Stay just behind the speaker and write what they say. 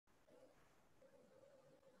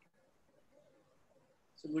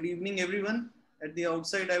So good evening, everyone. At the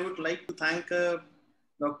outside, I would like to thank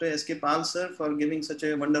Dr. S.K. Pal, sir, for giving such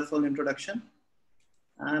a wonderful introduction.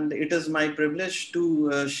 And it is my privilege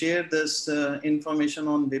to share this information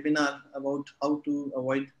on webinar about how to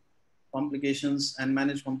avoid complications and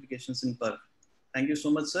manage complications in PERV. Thank you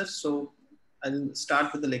so much, sir. So I'll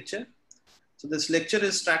start with the lecture. So this lecture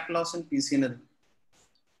is tract loss in PCNL.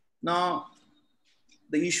 Now,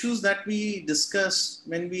 the issues that we discuss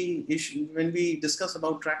when we discuss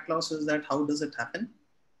about tract loss is that how does it happen?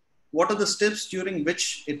 What are the steps during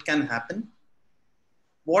which it can happen?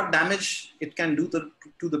 What damage it can do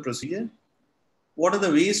to the procedure? What are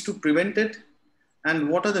the ways to prevent it? And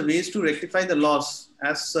what are the ways to rectify the loss,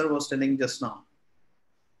 as sir was telling just now?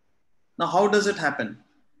 Now, how does it happen?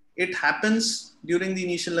 It happens during the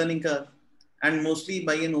initial learning curve and mostly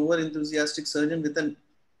by an over-enthusiastic surgeon with an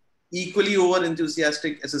equally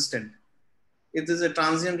over-enthusiastic assistant. If there's a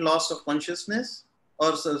transient loss of consciousness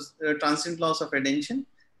or a transient loss of attention,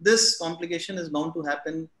 this complication is bound to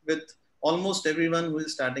happen with almost everyone who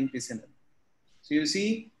is starting PCNL. So you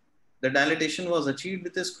see, the dilatation was achieved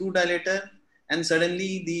with a screw dilator, and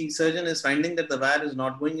suddenly the surgeon is finding that the wire is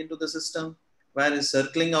not going into the system, wire is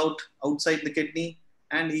circling outside the kidney,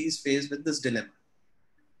 and he is faced with this dilemma.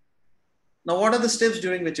 Now, what are the steps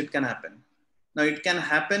during which it can happen? Now, it can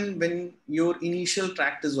happen when your initial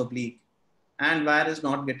tract is oblique and wire is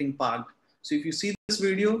not getting parked. So if you see this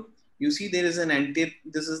video, you see there is an anterior,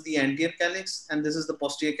 this is the anterior calyx and this is the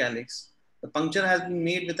posterior calyx. The puncture has been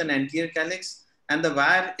made with an anterior calyx and the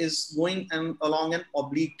wire is going along an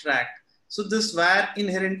oblique tract. So this wire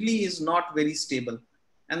inherently is not very stable.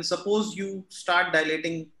 And suppose you start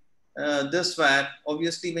dilating this wire,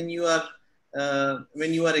 obviously when you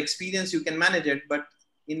are experienced, you can manage it. But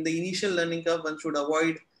in the initial learning curve, one should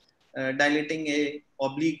avoid dilating a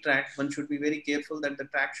oblique tract. One should be very careful that the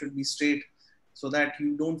tract should be straight so that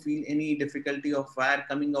you don't feel any difficulty of wire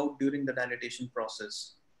coming out during the dilatation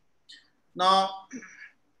process. Now,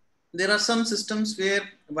 there are some systems where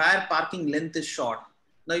wire parking length is short.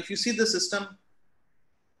 Now, if you see the system,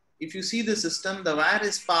 the wire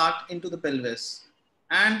is parked into the pelvis.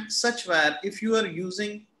 And such wire, if you are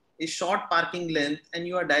using a short parking length and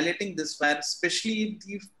you are dilating this wire, especially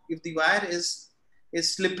if the wire is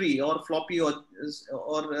slippery or floppy or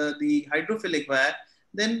the hydrophilic wire,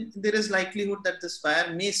 then there is likelihood that this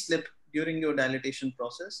wire may slip during your dilatation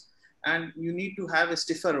process and you need to have a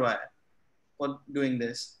stiffer wire for doing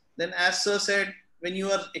this. Then as sir said, when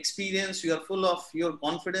you are experienced, you are full of your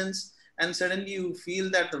confidence and suddenly you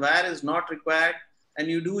feel that the wire is not required and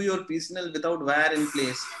you do your PCNL without wire in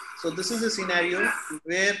place. So this is a scenario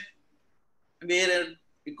where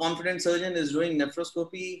a confident surgeon is doing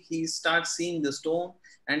nephroscopy, he starts seeing the stone,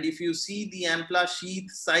 and if you see the ampla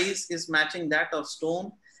sheath size is matching that of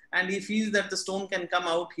stone, and he feels that the stone can come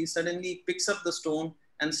out, he suddenly picks up the stone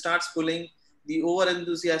and starts pulling. The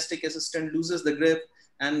over-enthusiastic assistant loses the grip,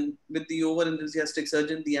 and with the over-enthusiastic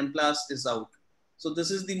surgeon, the amplas is out. So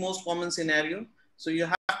this is the most common scenario. So you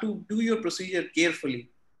have to do your procedure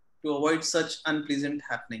carefully to avoid such unpleasant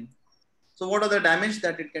happening. So what are the damage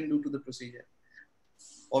that it can do to the procedure?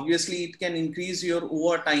 Obviously, it can increase your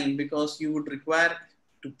overtime because you would require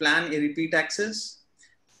to plan a repeat access.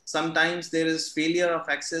 Sometimes there is failure of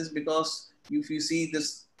access because if you see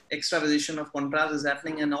this extravasation of contrast is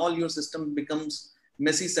happening and all your system becomes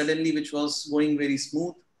messy suddenly, which was going very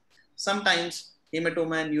smooth. Sometimes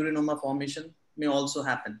hematoma and urinoma formation may also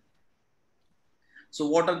happen. So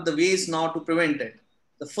what are the ways now to prevent it?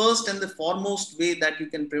 The first and the foremost way that you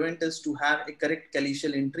can prevent is to have a correct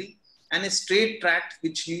calyceal entry and a straight tract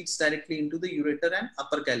which leads directly into the ureter and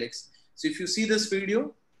upper calyx. So if you see this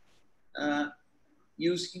video,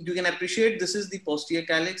 you can appreciate this is the posterior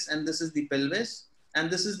calyx and this is the pelvis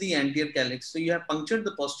and this is the anterior calyx. So you have punctured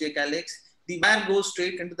the posterior calyx, the wire goes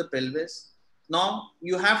straight into the pelvis. Now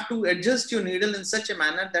you have to adjust your needle in such a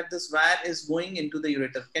manner that this wire is going into the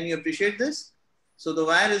ureter. Can you appreciate this? So the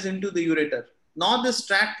wire is into the ureter. Now this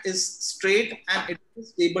tract is straight and it is a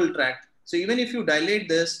stable tract. So even if you dilate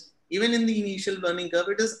this, even in the initial learning curve,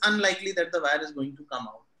 it is unlikely that the wire is going to come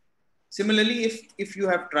out. Similarly, if you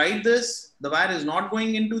have tried this, the wire is not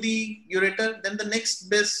going into the ureter, then the next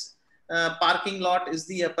best parking lot is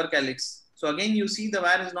the upper calyx. So again, you see the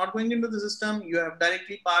wire is not going into the system. You have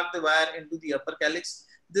directly parked the wire into the upper calyx.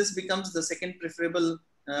 This becomes the second preferable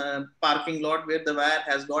parking lot where the wire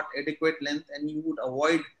has got adequate length and you would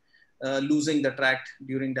avoid losing the tract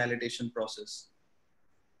during dilatation process.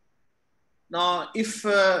 Now, if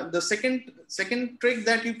the second trick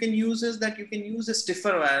that you can use is that you can use a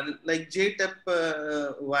stiffer wire like J-tip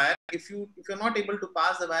wire. If you're not able to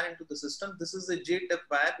pass the wire into the system, this is a J-tip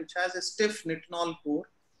wire which has a stiff nitinol core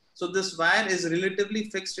So this wire is relatively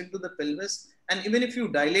fixed into the pelvis. And even if you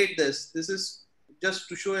dilate this is just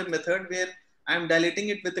to show a method where I'm dilating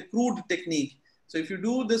it with a crude technique. So if you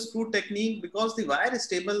do this crude technique, because the wire is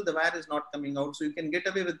stable, the wire is not coming out. So you can get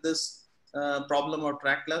away with this problem or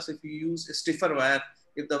tract loss if you use a stiffer wire,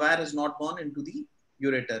 if the wire is not gone into the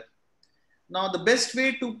ureter. Now, the best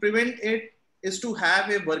way to prevent it is to have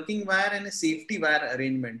a working wire and a safety wire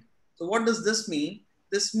arrangement. So what does this mean?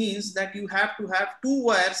 This means that you have to have two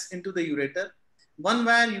wires into the ureter. One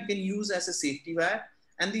wire you can use as a safety wire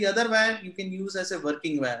and the other wire you can use as a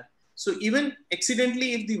working wire. So even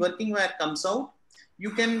accidentally, if the working wire comes out,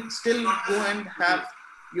 you can still go and have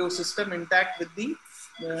your system intact with the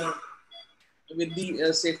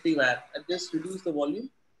safety wire. I just reduce the volume.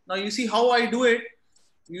 Now you see how I do it.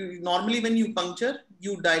 You normally, when you puncture,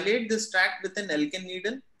 you dilate this tract with an Alken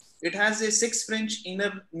needle. It has a 6 French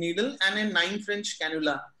inner needle and a 9 French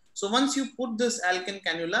cannula. So once you put this Alken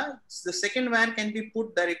cannula, the second wire can be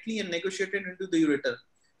put directly and negotiated into the ureter.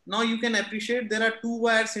 Now you can appreciate there are two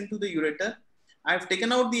wires into the ureter. I've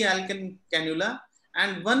taken out the Alken cannula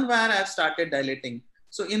and one wire I've started dilating.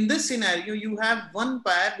 So in this scenario, you have one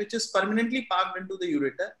wire which is permanently parked into the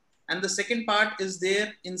ureter, and the second part is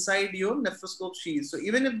there inside your nephroscope sheath. So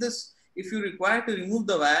even if you require to remove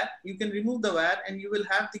the wire, you can remove the wire and you will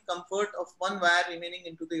have the comfort of one wire remaining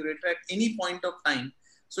into the ureter at any point of time.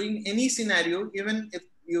 So in any scenario, even if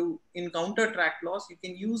you encounter tract loss, you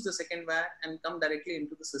can use the second wire and come directly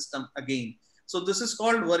into the system again. So this is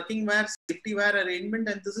called working wire safety wire arrangement,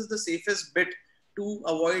 and this is the safest bit to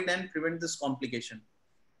avoid and prevent this complication.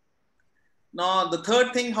 Now, the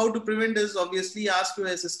third thing how to prevent is obviously ask your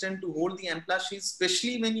assistant to hold the ampla sheath,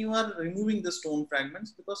 especially when you are removing the stone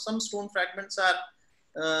fragments, because some stone fragments are,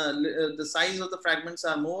 the size of the fragments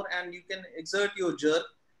are more and you can exert your jerk.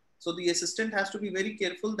 So the assistant has to be very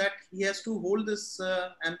careful that he has to hold this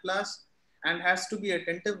amplas and has to be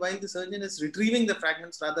attentive while the surgeon is retrieving the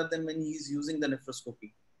fragments rather than when he is using the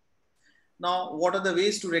nephroscopy. Now, what are the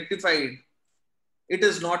ways to rectify it? It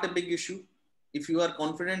is not a big issue. If you are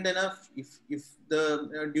confident enough, if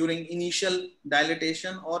the during initial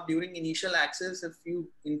dilatation or during initial access, if you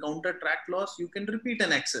encounter tract loss, you can repeat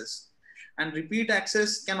an access. And repeat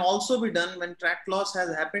access can also be done when tract loss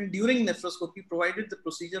has happened during nephroscopy, provided the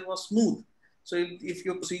procedure was smooth. So if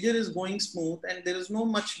your procedure is going smooth and there is no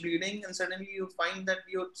much bleeding, and suddenly you find that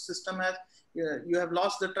your system has, you have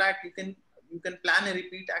lost the tract, you can plan a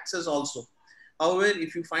repeat access also. However,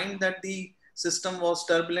 if you find that the system was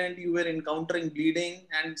turbulent, you were encountering bleeding,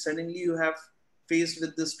 and suddenly you have faced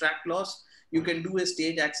with this tract loss, you can do a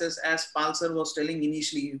stage access. As Palsar was telling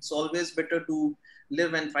initially, it's always better to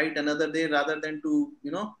live and fight another day rather than to,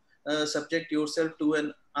 subject yourself to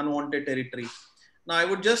an unwanted territory. Now, I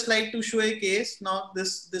would just like to show a case. Now,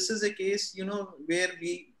 this is a case, where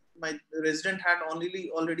my resident had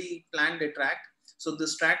already planned a tract. So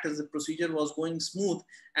this tract, as the procedure was going smooth,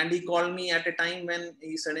 and he called me at a time when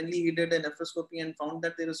he did a nephroscopy and found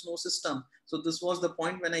that there is no system. So this was the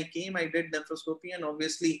point when I came, I did nephroscopy, and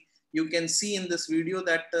obviously you can see in this video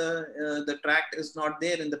that the tract is not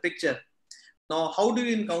there in the picture. Now, how do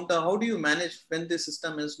you manage when the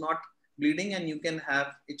system is not bleeding and you can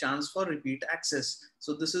have a chance for repeat access?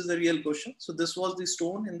 So this is the real question. So this was the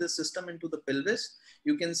stone in the system into the pelvis.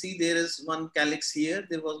 You can see there is one calyx here.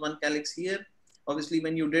 There was one calyx here. Obviously,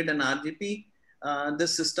 when you did an RGP,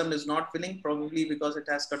 this system is not filling, probably because it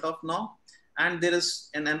has cut off now. And there is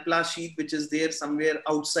an ampla sheath which is there somewhere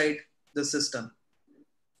outside the system.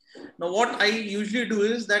 Now, what I usually do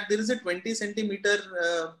is that there is a 20 centimeter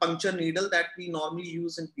puncture needle that we normally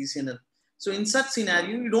use in PCNL. So in such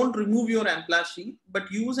scenario, you don't remove your ampla sheath,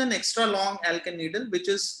 but use an extra long Alken needle, which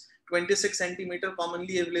is 26 centimeter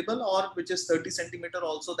commonly available, or which is 30 centimeter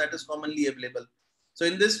also, that is commonly available. So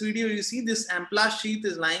in this video, you see this ampla sheath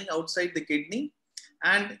is lying outside the kidney,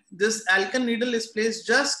 and this Alken needle is placed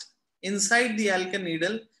just inside the Alken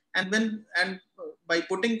needle. And by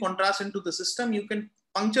putting contrast into the system, you can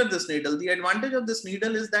puncture this needle. The advantage of this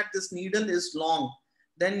needle is that this needle is long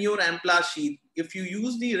than your ampla sheath. If you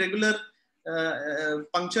use the regular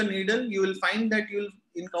puncture needle, you will find that you will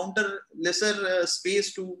encounter lesser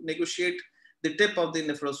space to negotiate the tip of the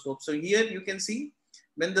nephroscope. So here you can see,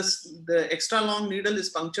 when the extra long needle is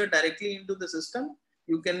punctured directly into the system,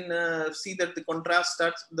 you can see that the contrast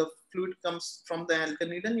starts, the fluid comes from the Alken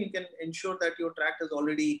needle. You can ensure that your tract is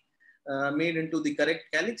already made into the correct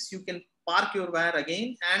calyx. You can park your wire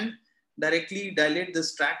again and directly dilate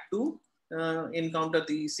this tract to encounter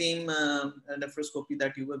the same nephroscopy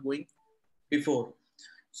that you were going before.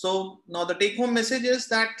 So now the take home message is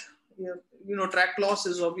that tract loss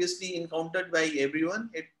is obviously encountered by everyone.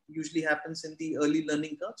 It usually happens in the early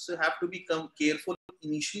learning curve. So you have to become careful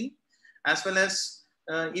initially, as well as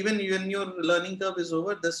even when your learning curve is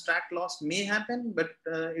over, this tract loss may happen, but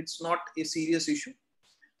it's not a serious issue.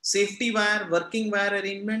 Safety wire, working wire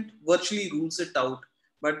arrangement virtually rules it out,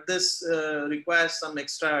 but this requires some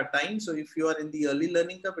extra time. So if you are in the early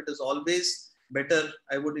learning curve, it is always better.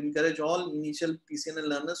 I would encourage all initial PCNL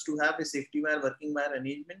learners to have a safety wire, working wire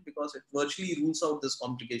arrangement, because it virtually rules out this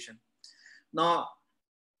complication. Now,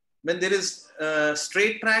 when there is a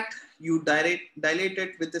straight tract, you dilate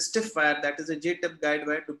it with a stiff wire, that is a J-tip guide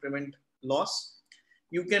wire, to prevent loss.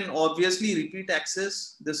 You can obviously repeat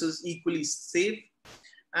access. This is equally safe.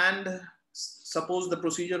 And suppose the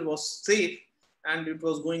procedure was safe and it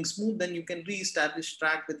was going smooth, then you can re-establish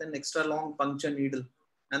tract with an extra long puncture needle.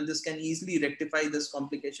 And this can easily rectify this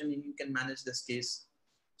complication, and you can manage this case.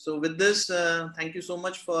 So with this, thank you so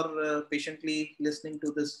much for patiently listening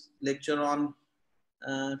to this lecture on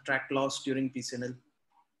tract loss during PCNL.